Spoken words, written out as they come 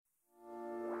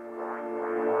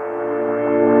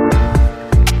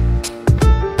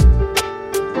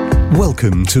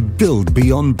Welcome to Build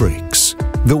Beyond Bricks,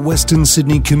 the Western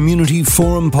Sydney Community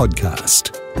Forum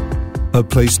podcast. A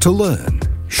place to learn,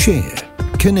 share,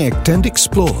 connect and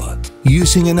explore,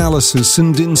 using analysis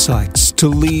and insights to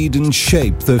lead and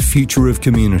shape the future of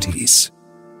communities.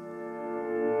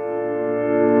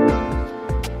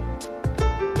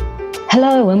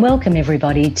 Hello and welcome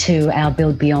everybody to our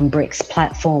Build Beyond Bricks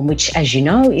platform, which, as you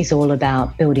know, is all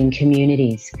about building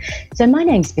communities. So my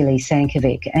name's Billy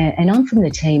Sankovic and I'm from the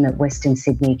team at Western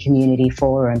Sydney Community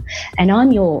Forum, and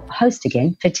I'm your host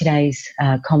again for today's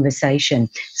conversation.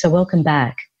 So welcome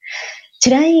back.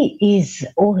 Today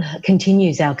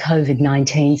continues our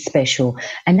COVID-19 special,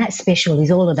 and that special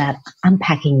is all about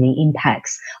unpacking the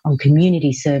impacts on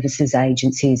community services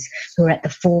agencies who are at the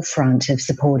forefront of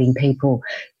supporting people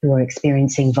who are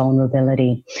experiencing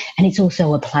vulnerability. And it's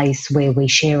also a place where we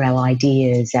share our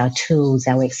ideas, our tools,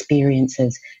 our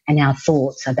experiences, and our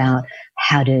thoughts about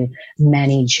how to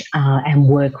manage and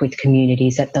work with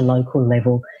communities at the local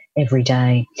level every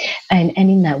day. And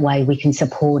in that way, we can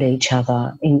support each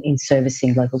other in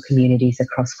servicing local communities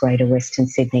across Greater Western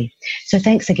Sydney. So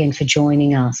thanks again for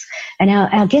joining us. And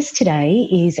our guest today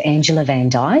is Angela Van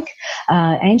Dyke.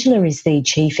 Angela is the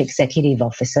Chief Executive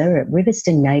Officer at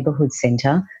Riverstone Neighbourhood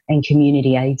Centre and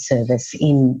Community Aid Service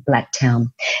in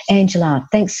Blacktown. Angela,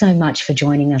 thanks so much for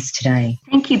joining us today.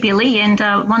 Thank you, Billy, and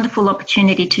a wonderful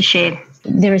opportunity to share.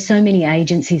 There are so many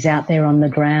agencies out there on the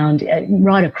ground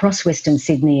right across Western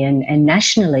Sydney and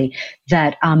nationally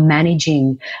that are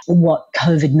managing what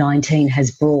COVID-19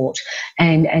 has brought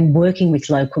and working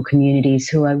with local communities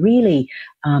who are really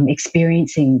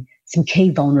experiencing some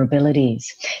key vulnerabilities.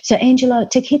 So, Angela,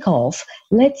 to kick off,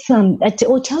 let's tell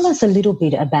us a little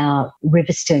bit about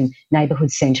Riverstone Neighbourhood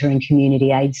Centre and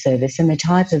Community Aid Service and the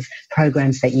type of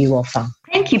programs that you offer.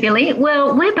 Thank you, Billy.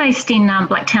 Well, we're based in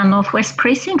Blacktown Northwest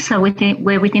Precinct, so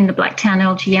we're within the Blacktown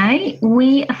LGA.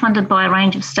 We are funded by a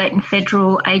range of state and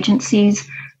federal agencies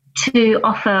to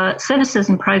offer services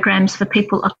and programs for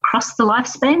people across the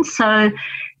lifespan. So,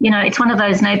 it's one of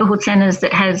those neighbourhood centres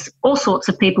that has all sorts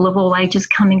of people of all ages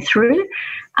coming through.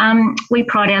 We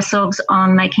pride ourselves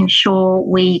on making sure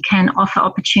we can offer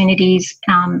opportunities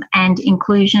and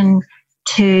inclusion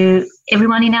to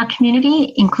everyone in our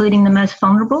community, including the most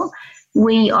vulnerable.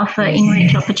 We offer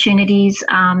in-reach opportunities,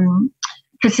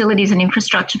 facilities and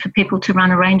infrastructure for people to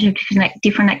run a range of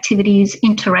different activities,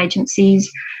 interagencies,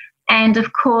 and,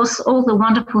 of course, all the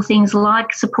wonderful things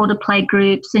like supported play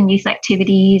groups and youth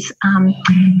activities,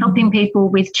 helping people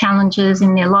with challenges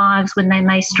in their lives when they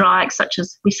may strike, such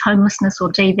as with homelessness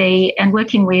or DV, and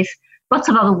working with lots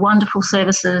of other wonderful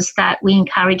services that we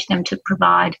encourage them to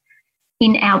provide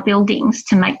in our buildings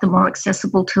to make them more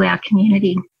accessible to our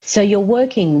community. So you're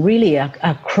working really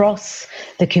across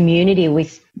the community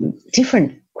with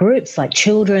different groups like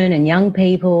children and young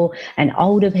people and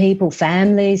older people,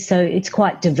 families. So it's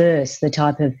quite diverse, the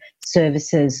type of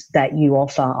services that you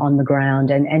offer on the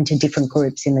ground and to different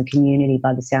groups in the community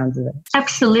by the sounds of it.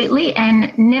 Absolutely,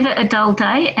 and never a dull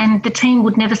day, and the team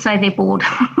would never say they're bored.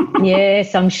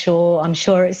 Yes, I'm sure.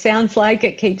 It sounds like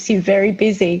it keeps you very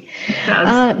busy. It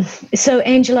does. So,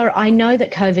 Angela, I know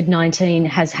that COVID-19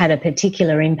 has had a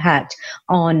particular impact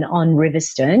on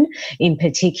Riverstone in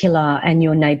particular and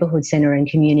your neighbourhood centre and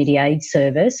community aid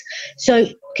service. So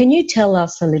can you tell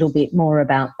us a little bit more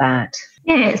about that?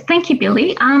 Yes, thank you,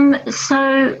 Billy.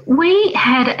 So we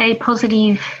had a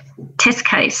positive test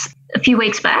case a few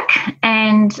weeks back,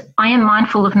 and I am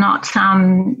mindful of not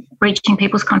breaching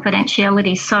people's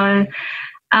confidentiality. So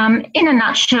in a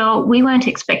nutshell, we weren't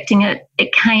expecting it.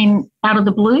 It came out of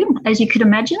the blue, as you could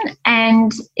imagine,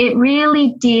 and it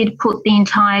really did put the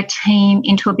entire team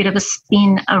into a bit of a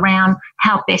spin around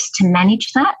how best to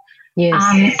manage that. Yes.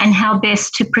 And how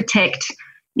best to protect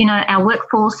our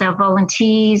workforce, our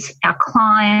volunteers, our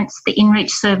clients, the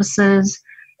in-reach services,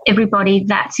 everybody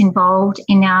that's involved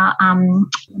in our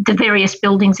the various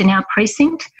buildings in our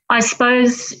precinct. I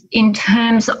suppose in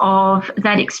terms of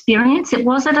that experience, it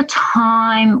was at a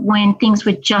time when things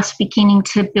were just beginning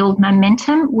to build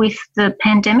momentum with the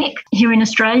pandemic here in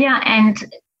Australia, and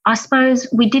I suppose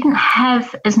we didn't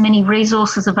have as many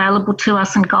resources available to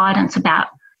us and guidance about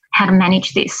how to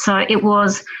manage this. So it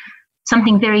was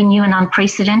something very new and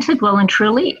unprecedented, well and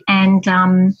truly, and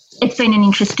it's been an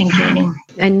interesting journey.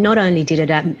 And not only did it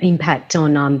impact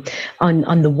on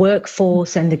the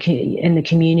workforce and the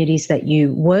communities that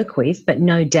you work with, but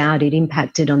no doubt it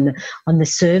impacted on the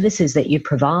services that you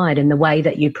provide and the way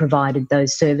that you provided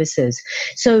those services.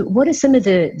 So, what are some of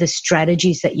the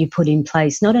strategies that you put in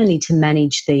place, not only to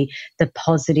manage the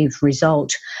positive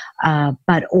result,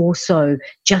 but also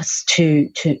just to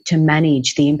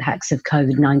manage the impacts of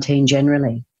COVID-19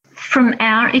 generally? from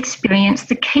our experience,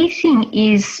 the key thing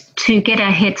is to get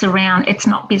our heads around it's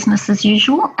not business as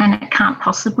usual, and it can't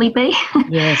possibly be.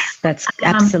 Yes, that's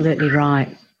absolutely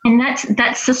right. And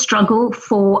that's a struggle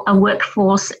for a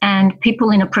workforce and people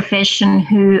in a profession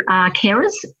who are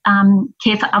carers,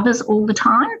 care for others all the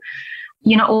time,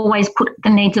 always put the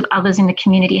needs of others in the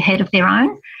community ahead of their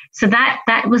own. So that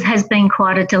has been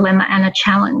quite a dilemma and a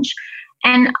challenge.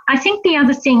 And I think the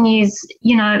other thing is,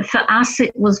 for us,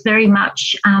 it was very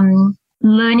much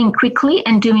learning quickly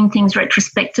and doing things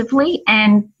retrospectively,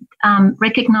 and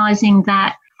recognising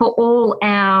that for all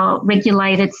our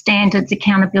regulated standards,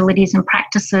 accountabilities and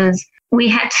practices, we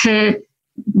had to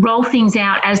roll things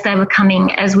out as they were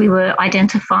coming, as we were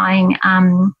identifying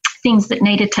things that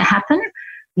needed to happen.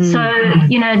 So,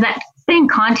 that being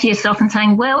kind to yourself and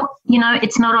saying, well,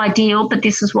 it's not ideal, but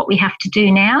this is what we have to do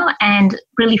now, and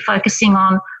really focusing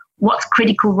on what's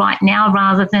critical right now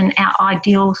rather than our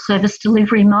ideal service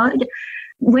delivery mode.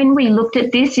 When we looked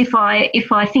at this, if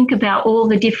I think about all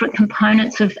the different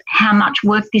components of how much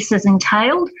work this has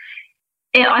entailed,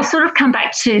 I sort of come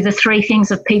back to the three things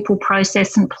of people,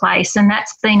 process and place, and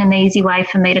that's been an easy way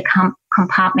for me to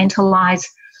compartmentalise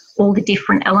all the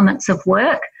different elements of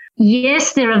work.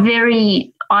 Yes, there are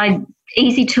very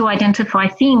easy to identify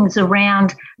things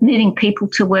around moving people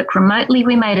to work remotely.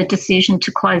 We made a decision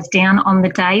to close down on the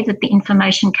day that the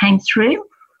information came through.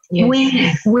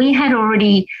 Yes. We had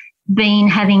already been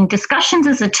having discussions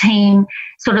as a team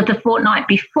sort of the fortnight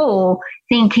before,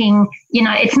 thinking,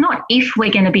 it's not if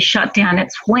we're going to be shut down,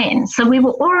 it's when. So we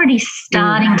were already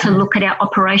starting to look at our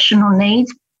operational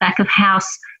needs back of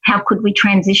house. How could we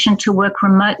transition to work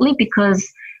remotely? Because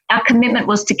our commitment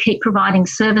was to keep providing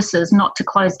services, not to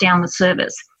close down the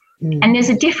service. And there's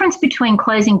a difference between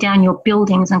closing down your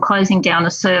buildings and closing down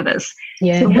a service.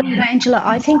 Yeah, Angela,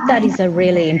 I think that is a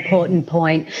really important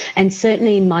point. And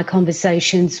certainly in my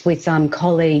conversations with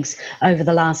colleagues over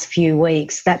the last few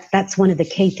weeks, that's one of the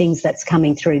key things that's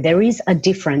coming through. There is a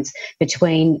difference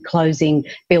between closing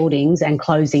buildings and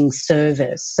closing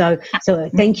service. So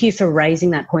thank you for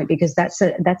raising that point, because that's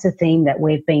a theme that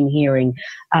we've been hearing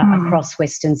across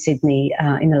Western Sydney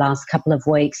in the last couple of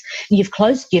weeks. You've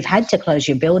had to close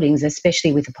your buildings,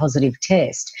 especially with a positive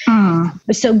test.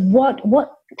 So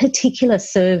what particular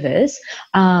service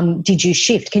did you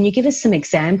shift? Can you give us some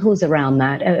examples around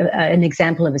that, an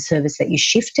example of a service that you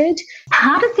shifted?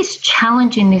 Part of this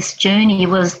challenge in this journey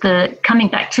was the coming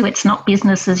back to it's not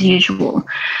business as usual,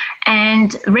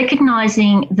 and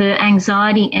recognising the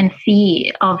anxiety and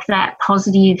fear of that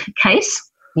positive case.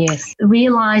 Yes.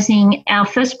 Realising our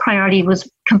first priority was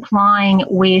complying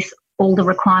with all the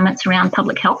requirements around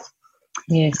public health.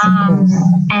 Yes, of course.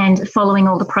 And following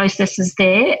all the processes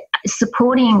there,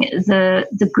 supporting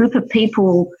the group of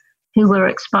people who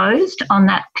were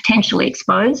potentially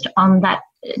exposed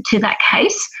to that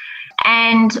case,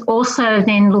 and also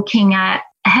then looking at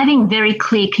having very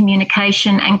clear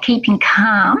communication and keeping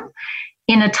calm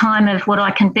in a time of what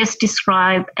I can best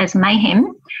describe as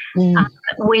mayhem,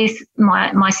 with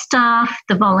my staff,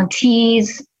 the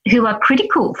volunteers, who are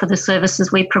critical for the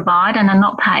services we provide and are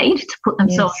not paid to put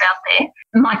themselves out there.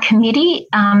 My committee,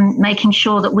 making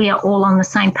sure that we are all on the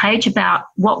same page about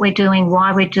what we're doing,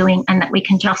 why we're doing, and that we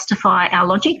can justify our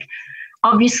logic.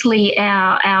 Obviously,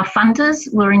 our funders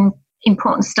were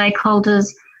important stakeholders.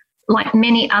 Like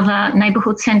many other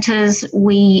neighbourhood centres,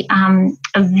 we are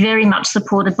very much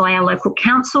supported by our local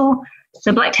council,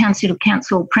 so Blacktown City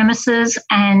Council premises,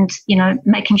 and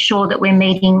making sure that we're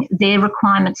meeting their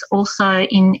requirements also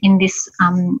in this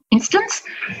instance.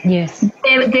 Yes,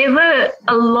 there were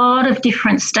a lot of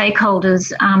different stakeholders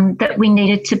that we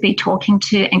needed to be talking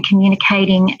to and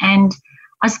communicating, and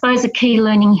I suppose a key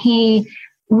learning here,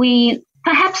 we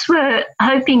perhaps were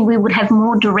hoping we would have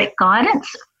more direct guidance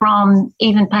from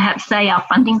even perhaps, say, our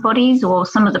funding bodies or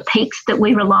some of the peaks that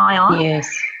we rely on.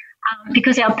 Yes.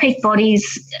 Because our peak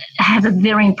bodies have a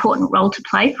very important role to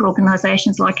play for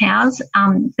organisations like ours,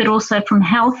 but also from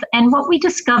health. And what we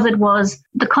discovered was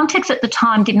the context at the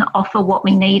time didn't offer what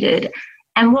we needed.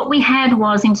 And what we had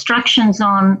was instructions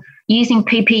on using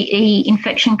PPE,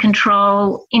 infection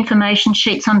control, information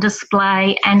sheets on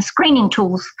display, and screening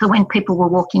tools for when people were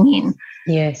walking in.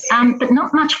 Yes. But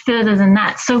not much further than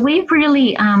that. So we've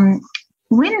really...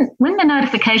 When the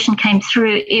notification came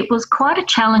through, it was quite a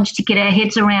challenge to get our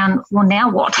heads around, well, now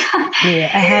what? Yeah,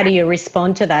 how do you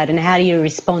respond to that, and how do you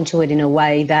respond to it in a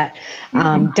way that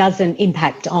doesn't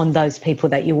impact on those people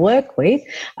that you work with,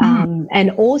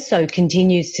 and also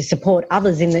continues to support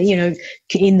others in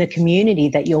the community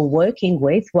that you're working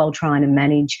with, while trying to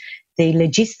manage the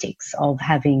logistics of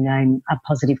having a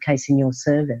positive case in your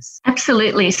service?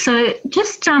 Absolutely. So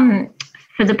just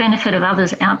for the benefit of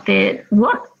others out there,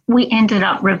 what we ended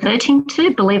up reverting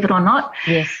to, believe it or not,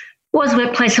 was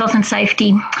workplace health and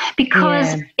safety,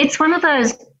 because it's one of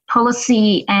those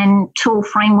policy and tool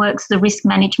frameworks, the risk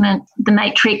management, the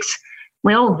matrix.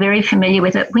 We're all very familiar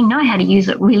with it. We know how to use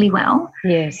it really well.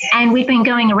 Yes. And we've been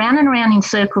going around and around in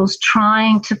circles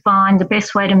trying to find the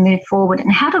best way to move forward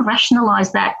and how to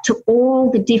rationalise that to all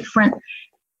the different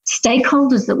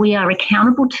stakeholders that we are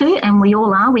accountable to, and we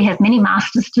all are. We have many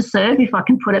masters to serve, if I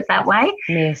can put it that way.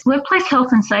 Yes. Workplace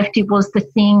health and safety was the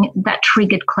thing that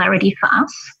triggered clarity for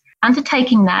us.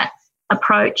 Undertaking that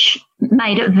approach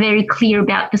made it very clear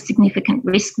about the significant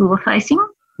risk we were facing.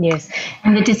 Yes.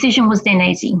 And the decision was then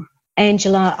easy.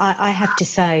 Angela, I have to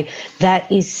say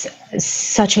that is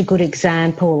such a good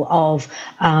example of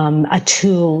a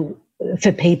tool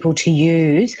for people to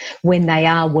use when they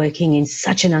are working in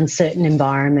such an uncertain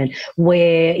environment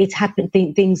where it's happened,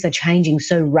 things are changing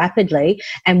so rapidly,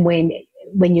 and when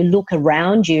you look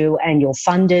around you and your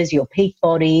funders, your peak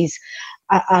bodies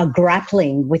are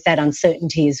grappling with that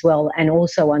uncertainty as well, and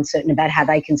also uncertain about how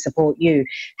they can support you.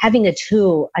 Having a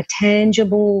tool, a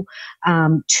tangible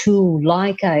tool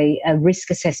like a risk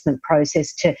assessment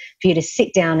process for you to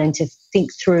sit down and to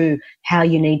think through how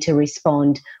you need to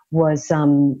respond was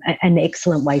an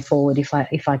excellent way forward, if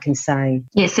I can say.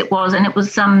 Yes, it was. And it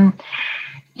was,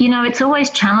 it's always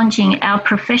challenging. Our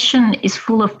profession is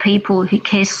full of people who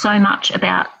care so much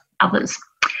about others.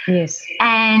 Yes.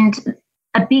 And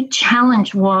a big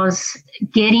challenge was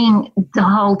getting the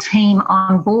whole team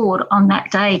on board on that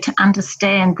day to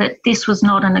understand that this was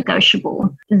not a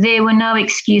negotiable. There were no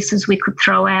excuses we could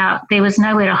throw out. There was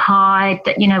nowhere to hide,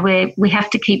 that, we have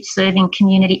to keep serving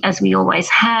community as we always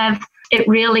have. It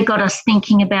really got us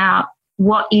thinking about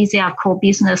what is our core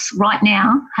business right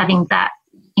now, having that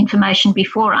information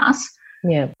before us.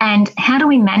 Yeah. And how do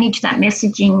we manage that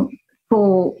messaging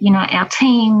for, our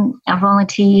team, our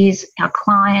volunteers, our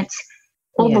clients,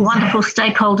 all the wonderful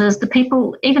stakeholders, the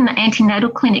people, even the antenatal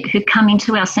clinic who come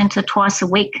into our centre twice a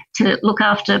week to look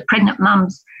after pregnant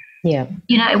mums. Yeah.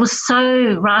 It was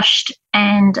so rushed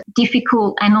and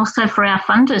difficult, and also for our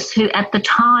funders who at the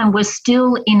time were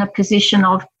still in a position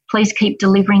of please keep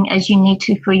delivering as you need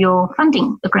to for your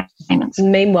funding agreements.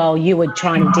 Meanwhile, you were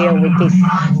trying to deal with this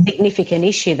significant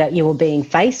issue that you were being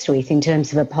faced with in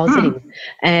terms of a positive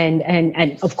and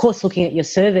of course looking at your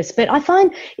service. But I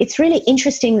find it's really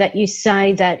interesting that you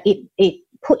say that it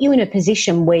put you in a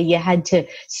position where you had to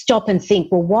stop and think,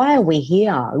 well, why are we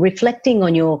here? Reflecting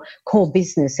on your core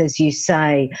business, as you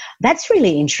say. That's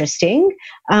really interesting.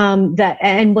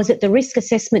 And was it the risk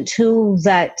assessment tool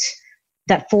that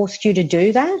forced you to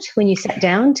do that when you sat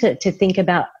down to think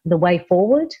about the way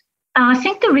forward? I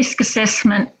think the risk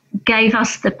assessment gave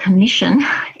us the permission,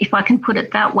 if I can put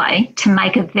it that way, to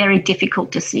make a very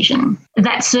difficult decision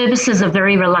that services are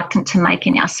very reluctant to make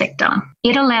in our sector.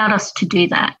 It allowed us to do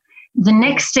that. The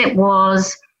next step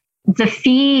was the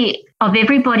fear of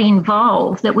everybody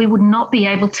involved that we would not be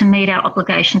able to meet our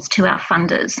obligations to our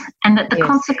funders, and that the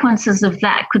consequences of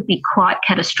that could be quite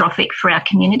catastrophic for our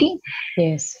community.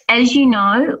 Yes. As you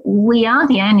know, we are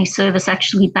the only service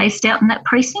actually based out in that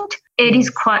precinct. It is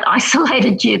quite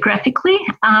isolated geographically.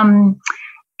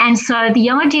 And so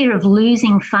the idea of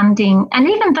losing funding, and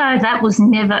even though that was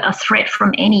never a threat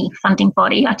from any funding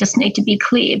body, I just need to be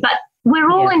clear, but we're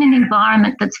all in an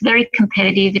environment that's very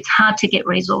competitive. It's hard to get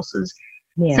resources.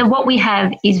 Yeah. So what we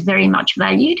have is very much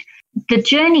valued. The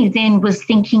journey then was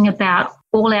thinking about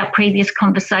all our previous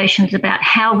conversations about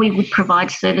how we would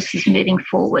provide services moving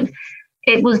forward.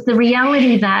 It was the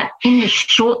reality that in the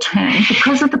short term,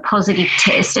 because of the positive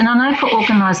test, and I know for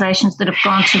organisations that have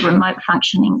gone to remote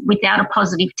functioning without a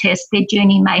positive test, their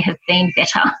journey may have been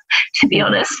better, to be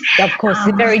honest. Of course,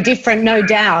 they're very different, no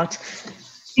doubt.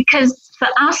 Because for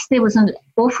us, there was an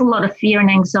awful lot of fear and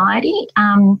anxiety.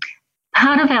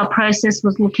 Part of our process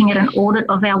was looking at an audit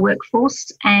of our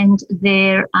workforce and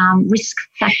their risk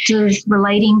factors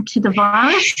relating to the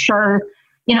virus. So,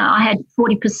 I had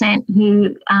 40%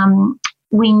 who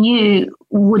we knew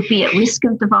would be at risk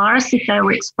of the virus if they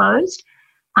were exposed.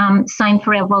 Same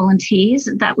for our volunteers.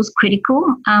 That was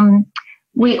critical.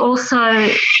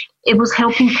 It was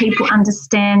helping people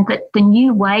understand that the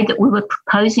new way that we were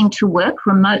proposing to work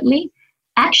remotely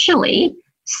actually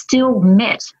still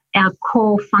met our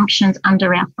core functions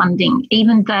under our funding,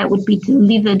 even though it would be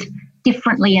delivered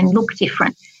differently and look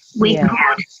different. We could,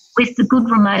 with the good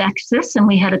remote access, and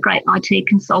we had a great IT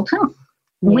consultant,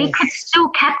 we could still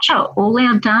capture all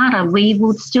our data. We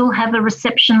would still have a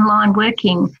reception line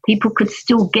working. People could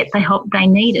still get the help they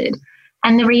needed.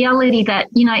 And the reality that,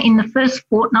 in the first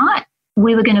fortnight,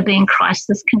 we were going to be in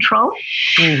crisis control.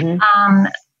 Mm-hmm.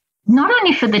 not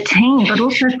only for the team, but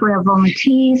also for our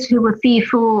volunteers who were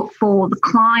fearful, for the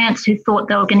clients who thought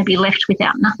they were going to be left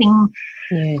without nothing.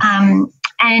 Yes.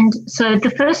 And so the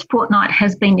first fortnight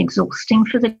has been exhausting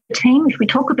for the team. If we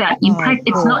talk about impact,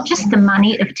 it's not just the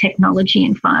money of technology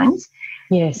and phones.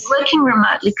 Yes. Working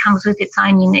remotely comes with its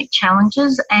own unique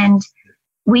challenges, and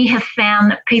we have found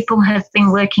that people have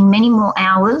been working many more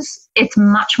hours. It's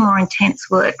much more intense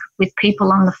work with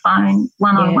people on the phone,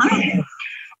 one-on-one. Yes.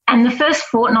 And the first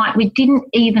fortnight, we didn't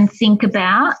even think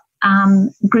about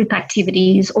group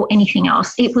activities or anything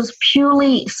else. It was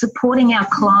purely supporting our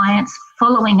clients,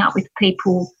 following up with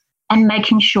people and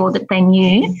making sure that they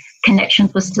knew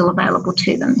connections were still available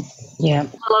to them. Yeah.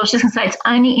 Well, I was just going to say, it's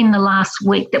only in the last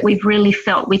week that we've really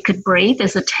felt we could breathe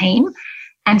as a team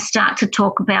and start to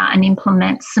talk about and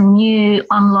implement some new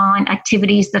online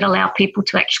activities that allow people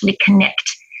to actually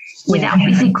connect without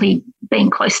physically being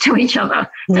close to each other.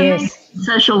 Yes.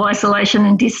 Social isolation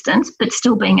and distance, but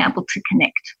still being able to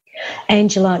connect.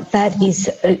 Angela, that is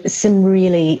some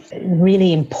really,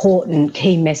 really important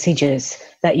key messages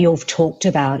that you've talked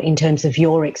about in terms of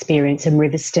your experience and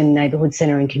Riverstone Neighbourhood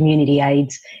Centre and Community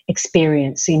Aid's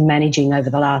experience in managing over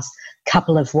the last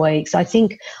couple of weeks. I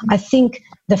think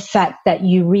the fact that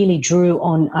you really drew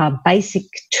on a basic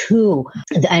tool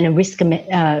and a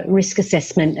risk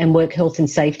assessment and work health and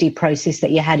safety process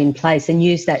that you had in place and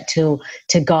used that tool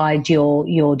to guide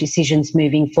your decisions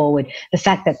moving forward. The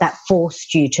fact that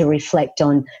forced you to reflect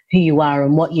on who you are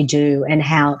and what you do and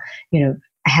how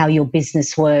your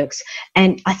business works.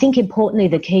 And I think importantly,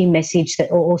 the key message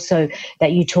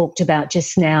that you talked about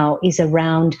just now is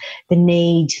around the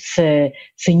need for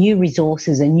new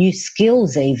resources and new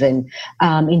skills even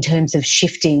in terms of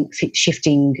shifting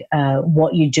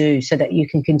what you do so that you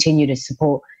can continue to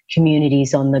support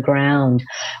communities on the ground.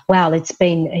 Wow, it's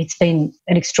been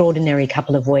an extraordinary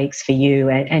couple of weeks for you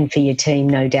and for your team,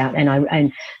 no doubt. And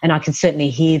I can certainly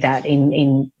hear that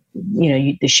in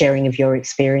the sharing of your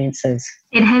experiences.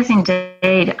 It has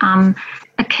indeed.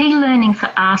 A key learning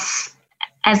for us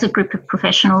as a group of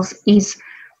professionals is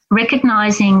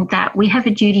recognising that we have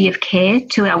a duty of care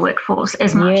to our workforce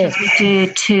as much as we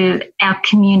do to our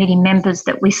community members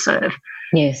that we serve.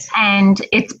 Yes. And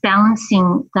it's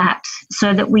balancing that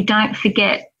so that we don't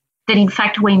forget that in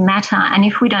fact we matter, and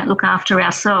if we don't look after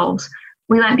ourselves,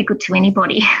 we won't be good to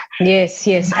anybody. Yes,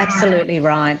 absolutely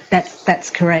right. That's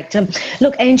correct.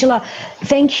 Look, Angela,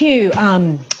 thank you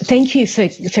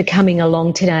for coming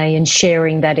along today and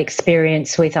sharing that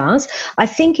experience with us. I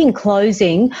think in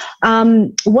closing,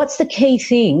 what's the key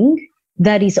thing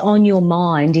that is on your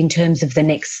mind in terms of the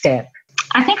next step?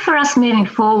 I think for us moving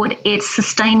forward, it's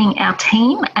sustaining our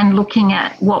team and looking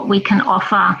at what we can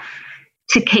offer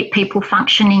to keep people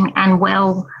functioning and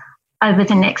well over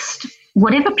the next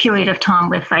whatever period of time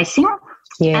we're facing.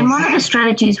 Yes. And one of the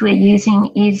strategies we're using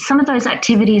is some of those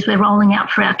activities we're rolling out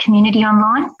for our community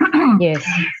online. Yes.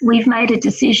 We've made a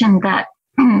decision that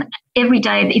every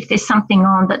day, if there's something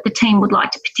on that the team would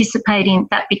like to participate in,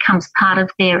 that becomes part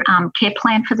of their care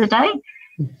plan for the day.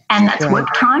 And that's work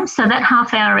time. So that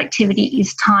half-hour activity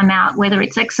is time out, whether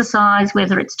it's exercise,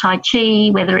 whether it's Tai Chi,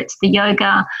 whether it's the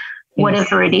yoga,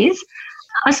 whatever it is.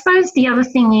 I suppose the other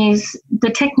thing is the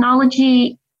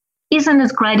technology isn't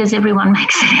as great as everyone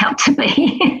makes it out to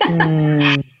be.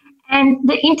 And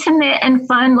the internet and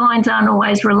phone lines aren't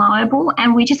always reliable,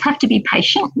 and we just have to be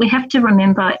patient. We have to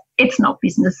remember it's not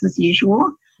business as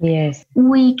usual. Yes.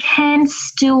 We can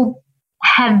still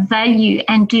have value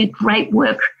and do great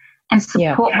work and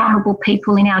support vulnerable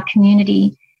people in our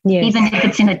community, even if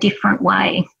it's in a different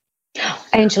way.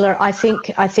 Angela, I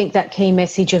think that key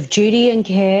message of duty and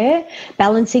care,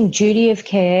 balancing duty of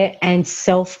care and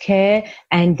self-care,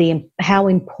 and how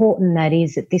important that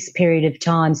is at this period of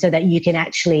time so that you can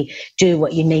actually do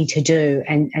what you need to do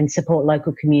and support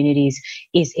local communities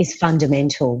is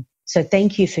fundamental. So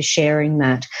thank you for sharing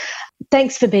that.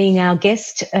 Thanks for being our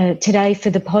guest today for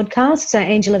the podcast. So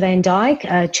Angela Van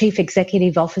Dyke, Chief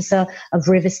Executive Officer of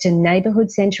Riverstone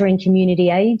Neighbourhood Centre and Community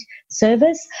Aid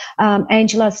Service.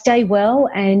 Angela, stay well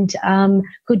and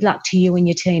good luck to you and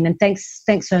your team. And thanks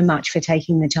so much for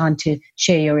taking the time to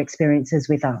share your experiences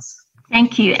with us.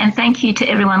 Thank you. And thank you to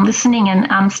everyone listening,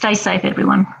 and stay safe,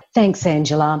 everyone. Thanks,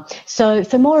 Angela. So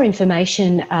for more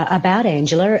information about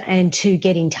Angela and to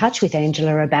get in touch with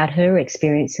Angela about her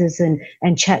experiences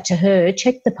and chat to her,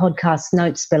 check the podcast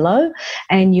notes below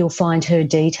and you'll find her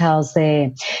details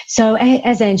there. So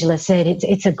as Angela said,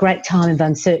 it's a great time of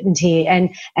uncertainty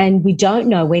and we don't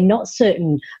know, we're not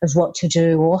certain of what to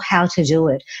do or how to do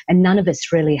it, and none of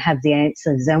us really have the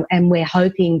answers, and we're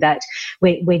hoping that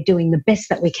we're doing the best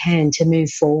that we can to move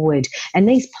forward. And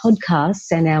these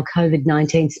podcasts and our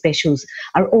COVID-19 specials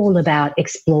are all about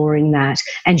exploring that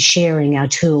and sharing our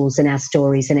tools and our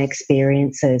stories and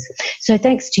experiences. So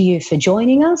thanks to you for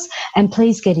joining us, and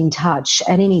please get in touch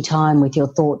at any time with your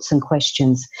thoughts and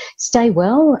questions. Stay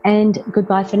well, and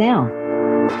goodbye for now.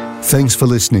 Thanks for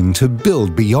listening to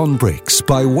Build Beyond Bricks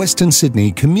by Western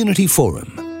Sydney Community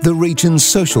Forum, the region's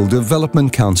social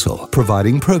development council,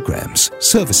 providing programs,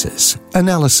 services,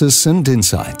 analysis and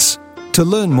insights. To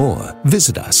learn more,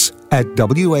 visit us at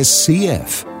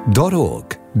wscf.org.au.